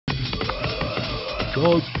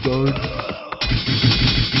Job's done.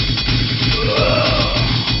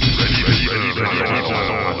 Ready to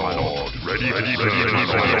serve, my lord. Ready to serve,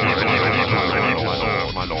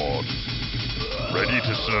 my lord. Ready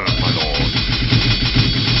to serve, my lord.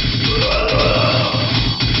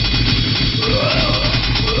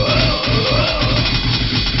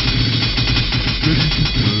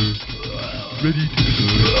 Ready to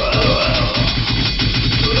serve.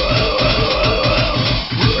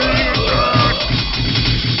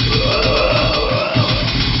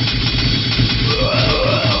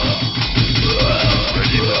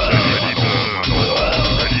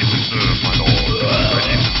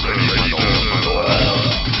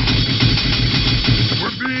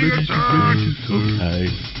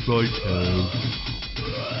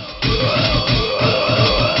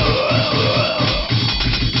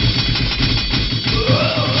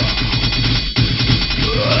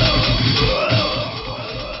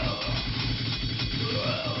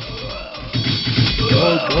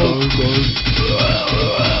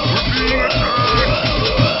 Okay, righto.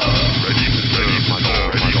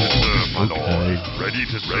 Ready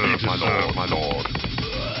to serve, my lord.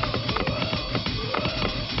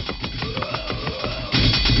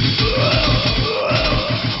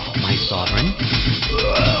 My sovereign.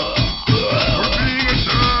 We're being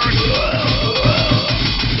attacked!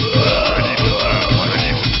 Ready to serve, my lord.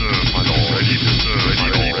 Ready to serve, my lord. Ready to serve, my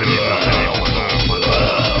lord.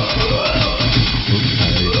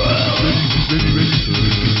 Okay.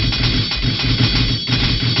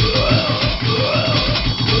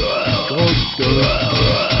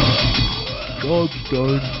 Job's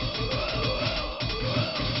done.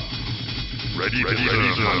 Ready to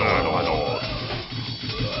serve, my lord.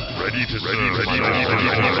 Ready to serve, my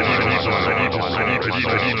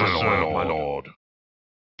lord.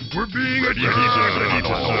 We're being attacked! Ready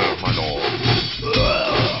to serve, my lord.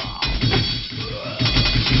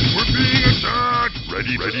 We're being attacked!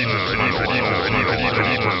 Ready to serve,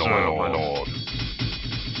 my lord.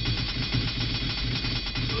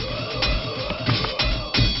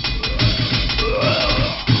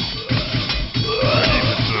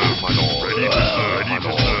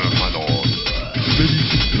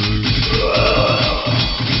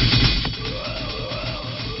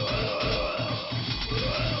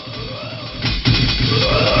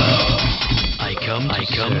 I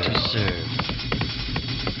come to serve.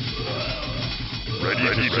 Ready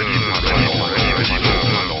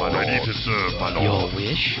to serve, my lord. Your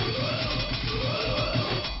wish?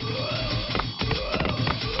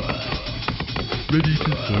 Ready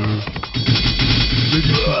to serve. Ready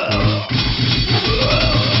to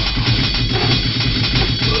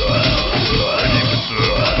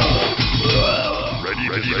serve.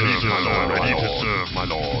 Ready to serve, my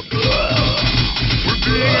lord. We're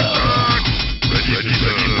being attacked! Ready to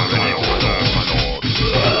serve, my lord.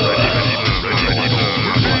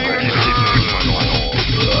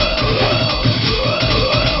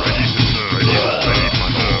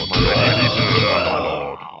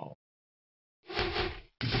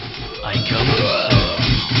 I come to serve.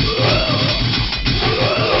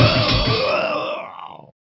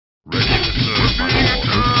 Ready to serve, my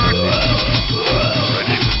lord.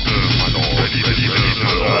 Ready to serve, my lord. Ready to serve,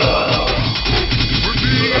 my lord. We're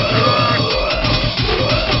being attacked!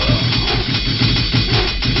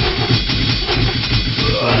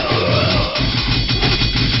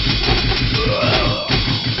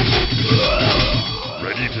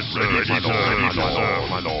 Ready to serve, my lord. Ready to serve,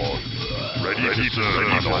 my lord. Ready to serve,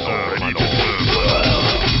 my lord.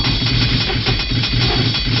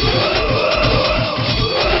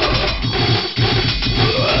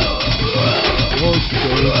 Job's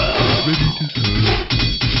done. Ready to serve.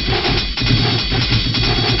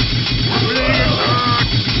 We're being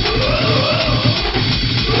attacked!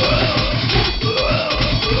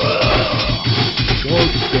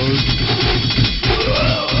 Job's done.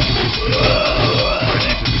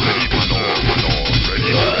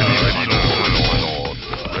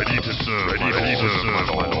 Ready to serve,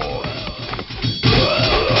 my lord.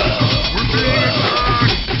 We're being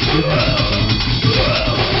attacked!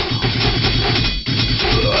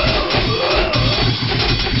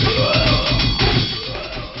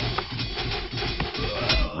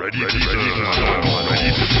 Ready to serve, my lord.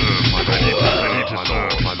 Ready to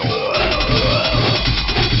serve, my lord.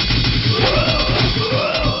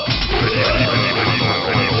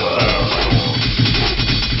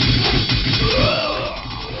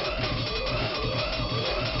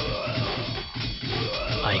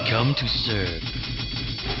 I come to serve.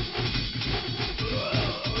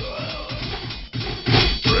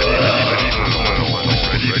 Ready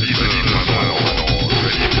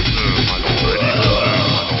to serve, my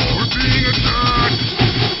lord. We're being attacked!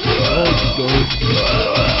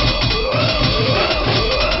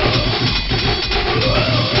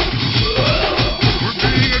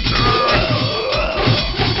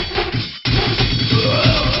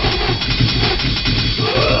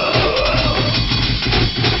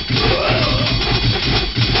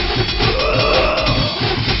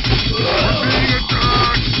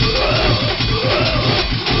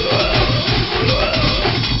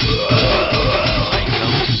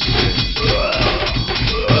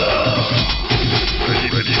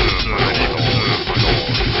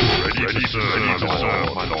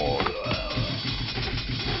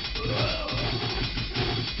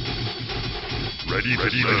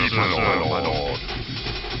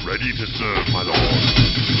 Ready to serve, my lord.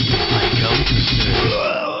 I come to serve.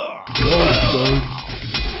 Well done.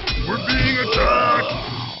 We're being attacked.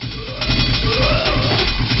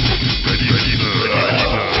 Ready to serve,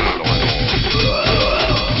 my lord.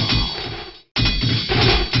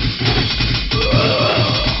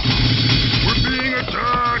 We're being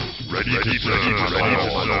attacked. Ready to serve, my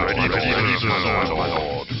lord. Ready to serve, my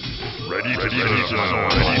lord. Ready to serve, my lord. Ready to serve,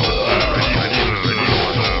 my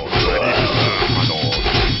lord. Ready to serve, my lord.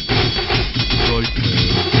 Right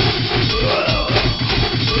now.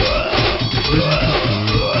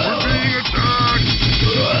 We're being attacked.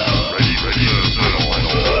 Ready to serve, my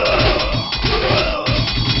lord.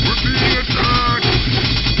 We're being attacked.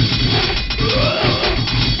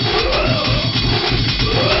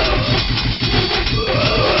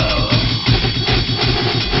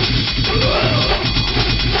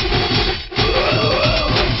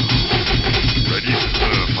 Ready to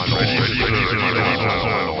serve, my lord. Ready to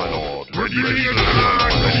serve, my lord. We're being attacked.